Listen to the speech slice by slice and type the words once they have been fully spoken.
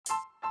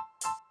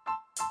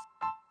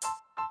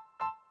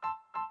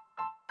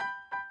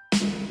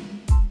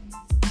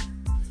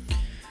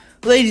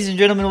Ladies and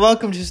gentlemen,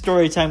 welcome to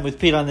Storytime with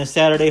Pete on this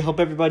Saturday. Hope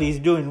everybody's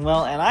doing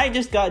well. And I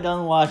just got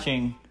done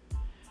watching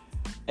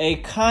a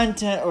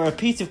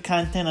piece of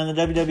content on the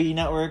WWE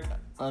Network.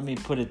 Let me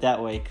put it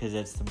that way because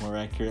that's the more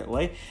accurate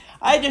way.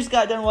 I just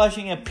got done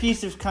watching a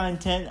piece of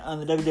content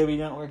on the WWE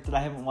Network that I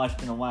haven't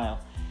watched in a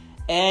while.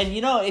 And,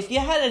 if you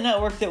had a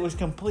network that was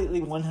completely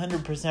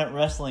 100%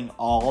 wrestling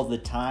all the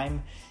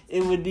time,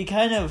 it would be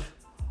kind of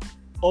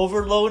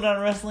overload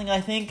on wrestling, I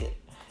think.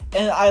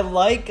 And I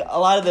like a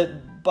lot of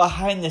the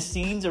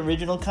behind-the-scenes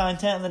original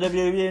content on the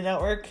WWE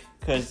Network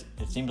because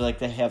it seems like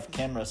they have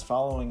cameras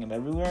following them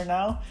everywhere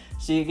now.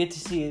 So you get to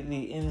see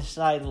the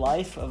inside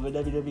life of a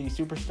WWE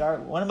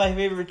superstar. One of my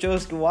favorite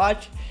shows to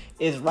watch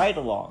is Ride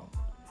Along.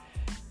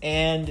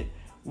 And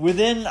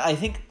within, I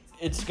think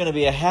it's going to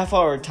be a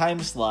half-hour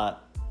time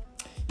slot,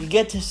 you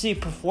get to see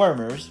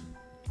performers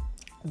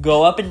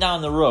go up and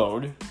down the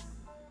road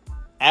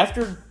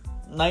after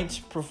night's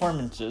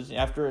performances,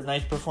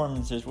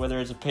 whether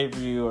it's a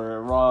pay-per-view or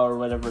a Raw or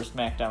whatever,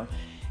 SmackDown,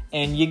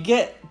 and you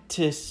get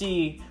to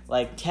see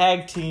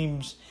tag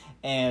teams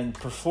and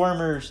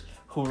performers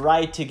who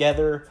ride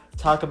together,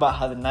 talk about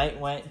how the night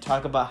went,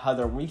 talk about how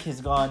their week has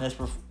gone as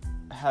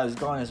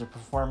a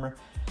performer,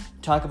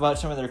 talk about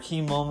some of their key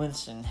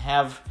moments, and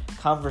have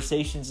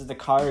conversations in the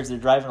car as they're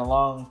driving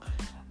along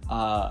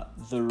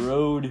the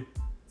road.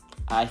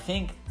 I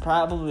think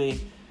probably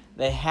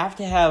they have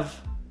to have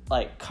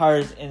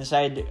cars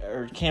inside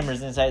or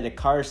cameras inside the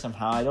car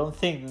somehow. I don't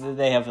think that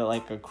they have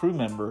a crew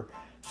member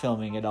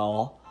filming it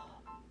all.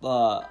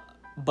 But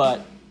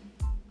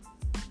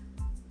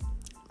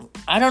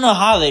I don't know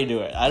how they do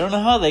it. I don't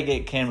know how they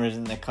get cameras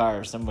in the car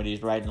if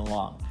somebody's riding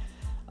along.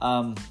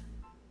 And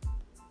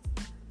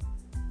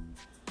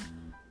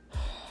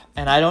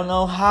I don't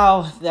know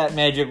how that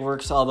magic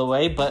works all the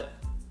way, but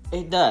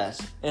it does.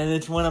 And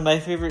it's one of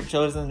my favorite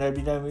shows on the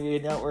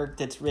WWE Network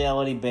that's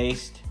reality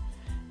based.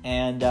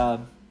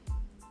 And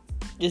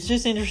it's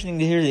just interesting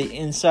to hear the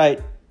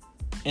insight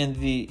and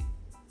the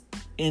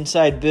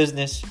inside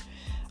business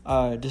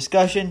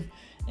discussion,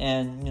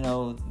 and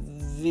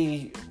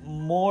the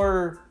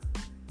more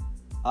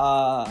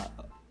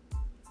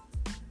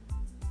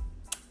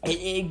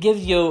it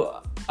gives you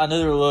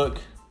another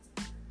look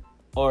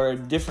or a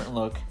different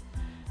look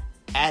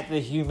at the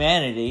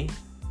humanity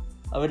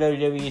of a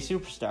WWE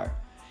superstar,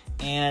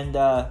 and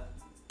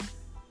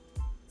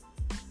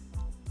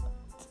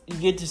you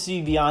get to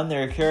see beyond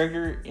their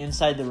character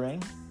inside the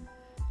ring,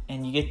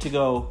 and you get to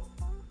go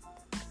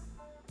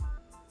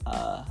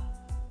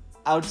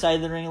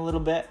outside the ring a little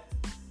bit,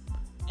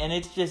 and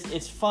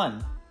it's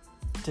fun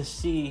to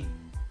see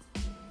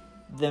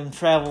them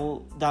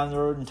travel down the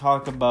road and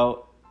talk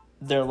about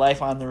their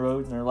life on the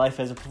road and their life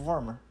as a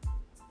performer.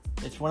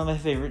 It's one of my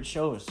favorite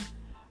shows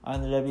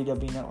on the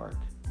WWE Network.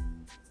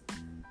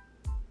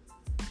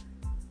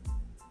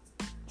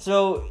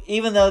 So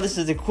even though this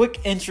is a quick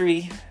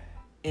entry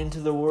into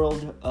the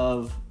world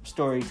of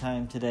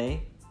Storytime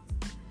today,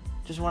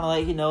 just want to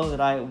let you know that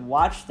I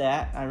watched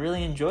that. I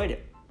really enjoyed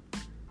it.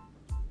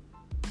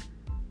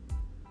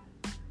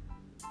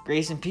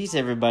 Grace and peace,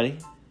 everybody.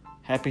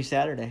 Happy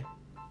Saturday.